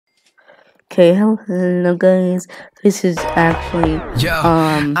Okay, hello guys. This is actually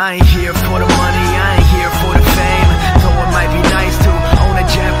I ain't here for the money, I ain't here for the fame. Though it might be nice to own a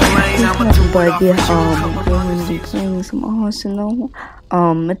jet plane, I'ma do it off with you. we're gonna be playing some Arsenal.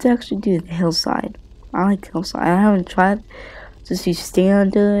 Let's actually do the hillside. I like hillside. I haven't tried to see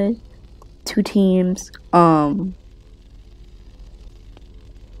standard, 2 teams. Yeah,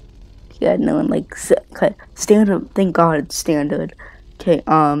 no one like okay, standard. Thank God it's standard. Okay,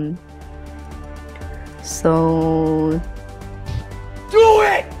 so Do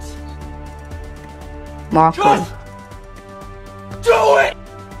it! Marco. Just do it!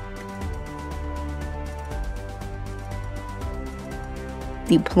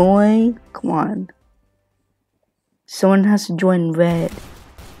 Deploy. Come on. Someone has to join red.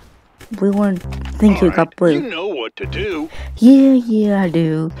 Blue one. Think you got blue. You know what to do. Yeah, I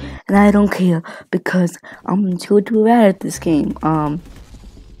do, and I don't care because I'm too bad at this game.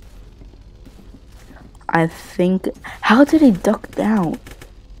 I think. How did he duck down?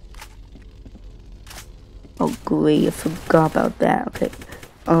 Oh great, I forgot about that. Okay.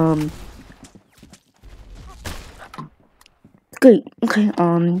 Great. Okay.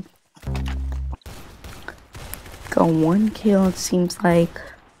 Got 1 kill. It seems like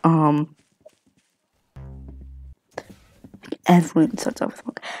everyone starts off with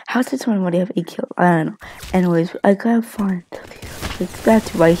 1. How did someone already have 8 kills? I don't know. Anyways, I gotta find. It's back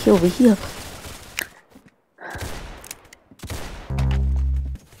to right here, over here.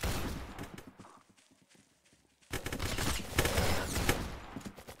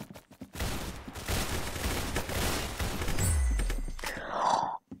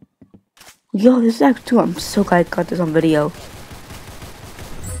 Yo, this is actually, I'm so glad I got this on video.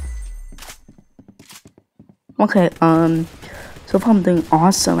 Okay, so far I'm doing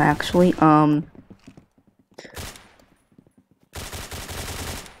awesome, actually.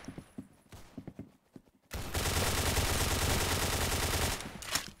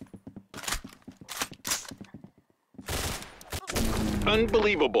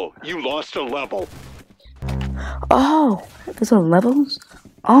 Unbelievable, you lost a level. Oh, there's are levels?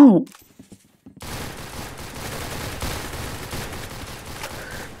 Oh.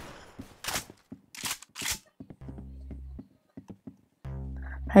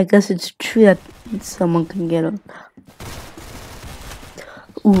 I guess it's true that someone can get them.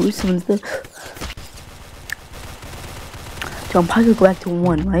 Ooh, someone's there. So I'm probably gonna go back to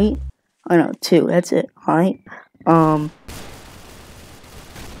 1, right? Oh no, 2, that's it, alright?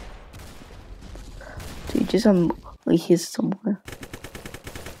 Dude, just like he's somewhere.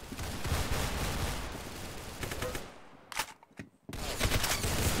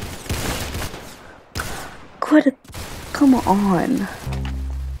 Quit, come on.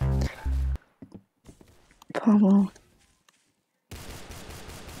 Pablo.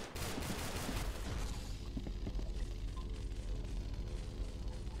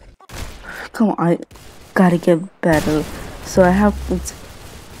 Come on, I gotta get better. So I have to.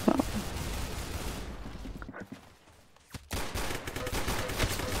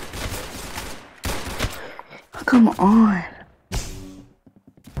 Come on.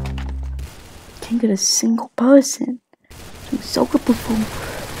 Can't get a single person. I'm so good before.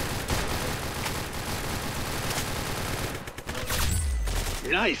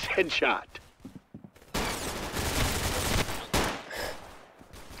 Nice headshot.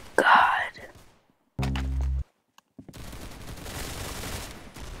 God.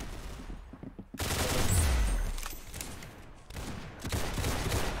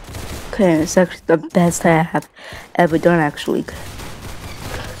 Okay, it's actually the best I have ever done, actually.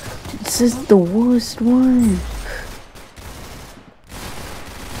 This is the worst one.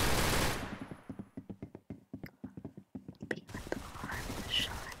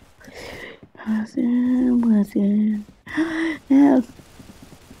 Yeah.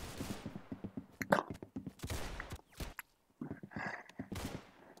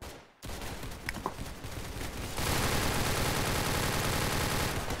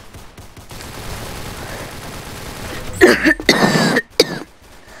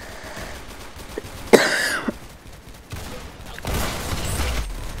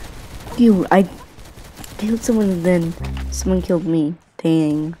 Dude, I killed someone and then someone killed me.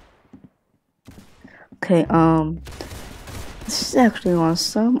 Dang. Okay, this is actually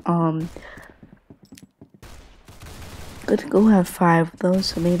awesome. Good to go have 5 of those,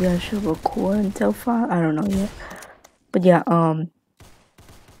 so maybe I should record until 5. I don't know yet. But yeah,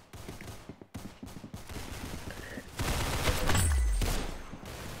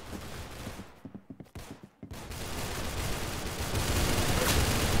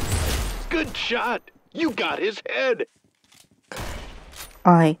 Good shot. You got his head.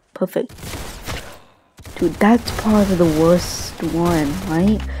 alright, perfect. Dude, that's probably the worst one,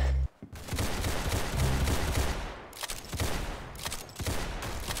 right?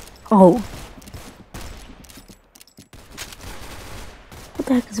 Oh. What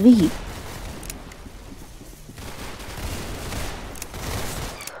the heck is V?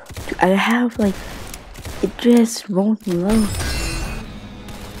 Dude, I have like, it just won't load.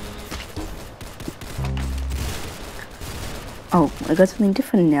 Oh, I got something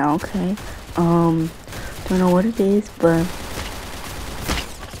different now, okay. Don't know what it is, but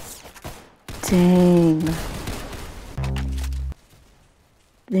dang.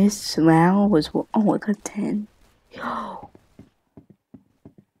 This round was, oh, I got 10. Yo.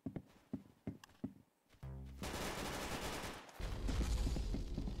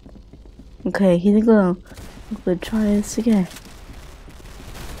 Okay, here we go. We'll try this again.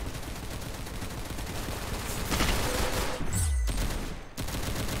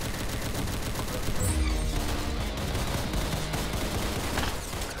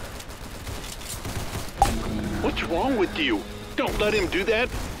 What's wrong with you? Don't let him do that.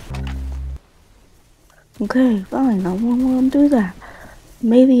 Okay, fine, I won't let him do that.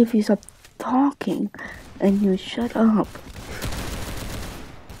 Maybe if you stop talking and you shut up.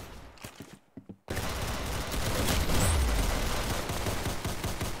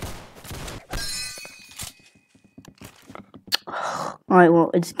 Alright,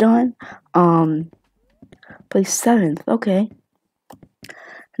 well, it's done. Place 7th, okay.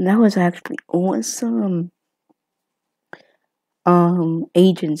 And that was actually awesome.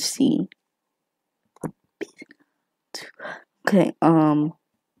 Agency. Okay,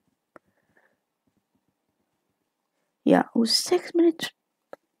 yeah, it was 6 minutes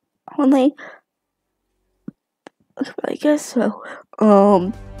only. I guess so.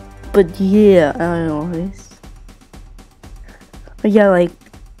 But yeah, I don't know. But yeah, like,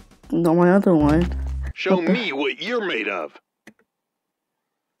 not my other one. Show me what you're made of.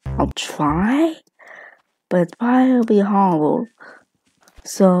 I'll try, but it's probably be horrible.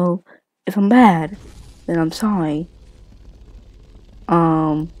 So, if I'm bad, then I'm sorry.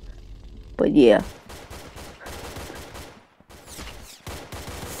 But yeah.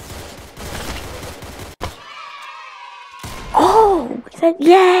 Oh, he said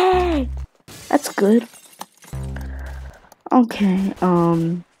yay! That's good. Okay,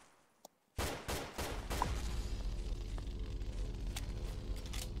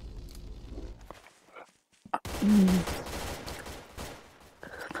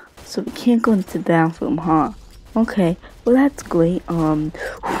 so we can't go into the bathroom, huh? Okay, well that's great.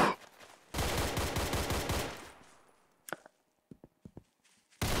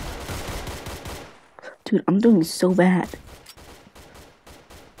 Dude, I'm doing so bad.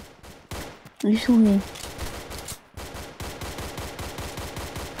 Usually,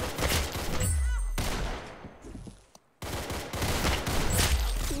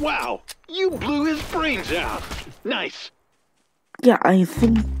 Wow, you blew his brains out. Nice. yeah, I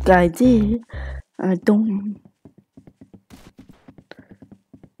think I did. I don't.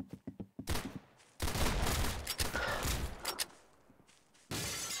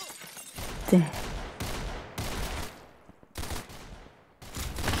 Damn.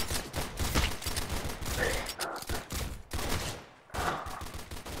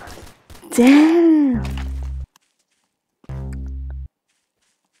 Damn.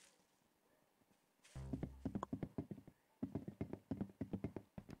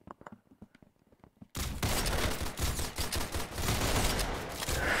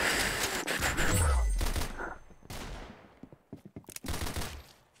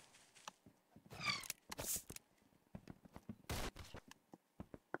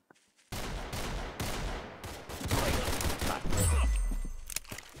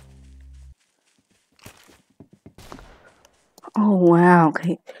 Oh wow,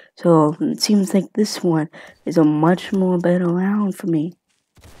 okay. So it seems like this one is a much more better round for me.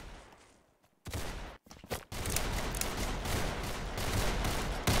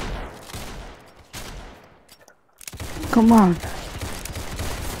 Come on.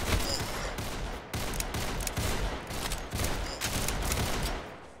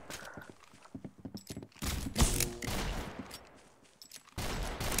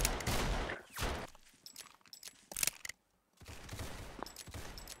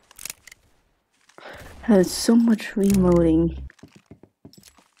 Has so much reloading.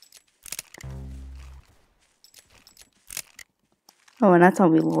 Oh, and that's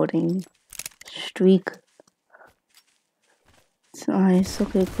not reloading. Streak. It's nice.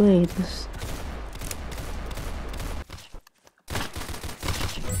 Okay, great.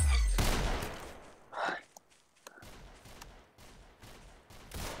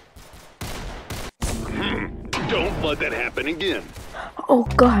 Don't let that happen again. Oh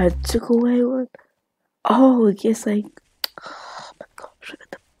God, took away one. Oh, I guess like. Oh my gosh, I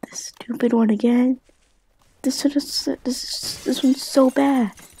got this stupid one again. This one's so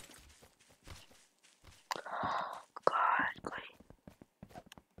bad. Oh God, great.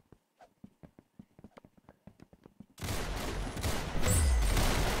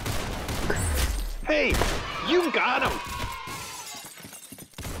 Hey, you got him.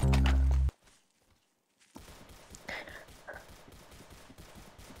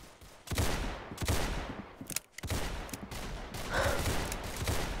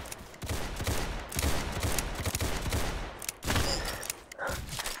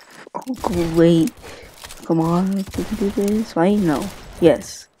 Oh great. Come on, we can do this, right? No.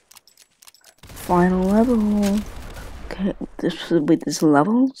 Yes. Final level. Okay, this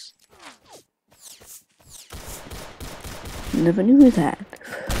levels? Never knew that.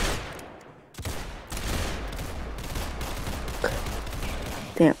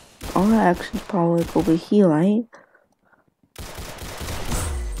 Damn, all the action's probably like over here, right?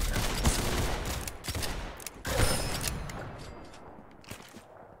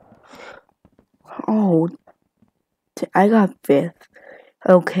 Oh, I got 5th.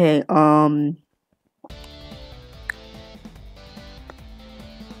 Okay,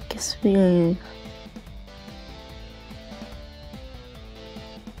 guess we.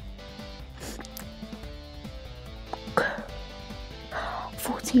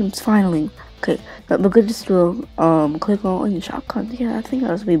 4 teams finally. Okay, we're gonna just do click on your shotgun. Yeah, I think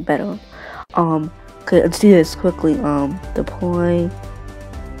that would be better. Okay, let's do this quickly. Deploy.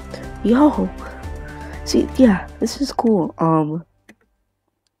 Yo, see, yeah, this is cool.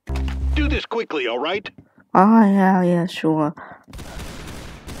 Do this quickly, all right? Yeah, sure.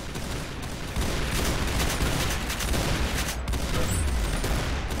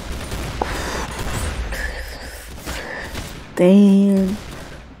 Damn.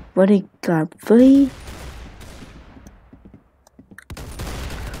 What it got, 3?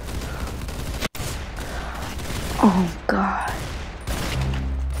 Oh God.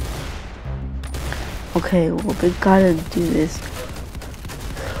 Okay, well we gotta do this.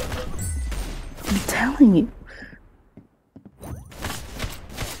 I'm telling you.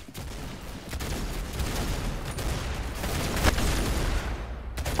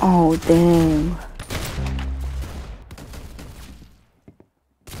 Oh damn.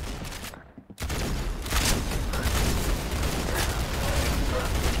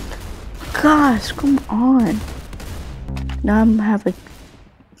 Gosh, come on. Now I'm having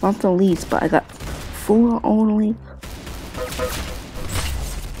not the least, but I got 4 only.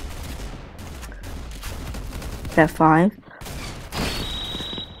 That 5.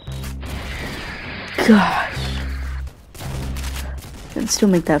 Gosh. I'd still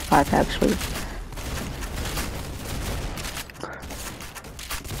make that 5 actually.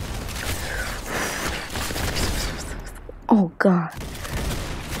 Oh God.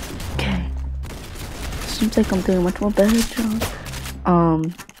 Okay. Seems like I'm doing a much more better job.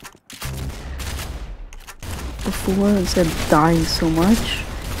 Before instead of dying so much.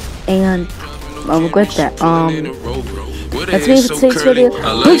 And I regret that. That's me for today's video.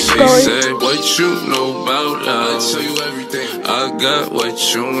 Peace, guys. What you know about love? Tell you everything. I got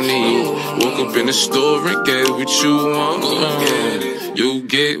what you need. Woke up in the store and get what you want. You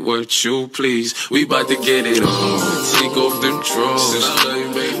get what you please. We bout to get it on. Take off them drawers.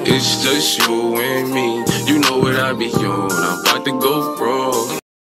 It's just you and me. You know what I be on. I'm about to go wrong.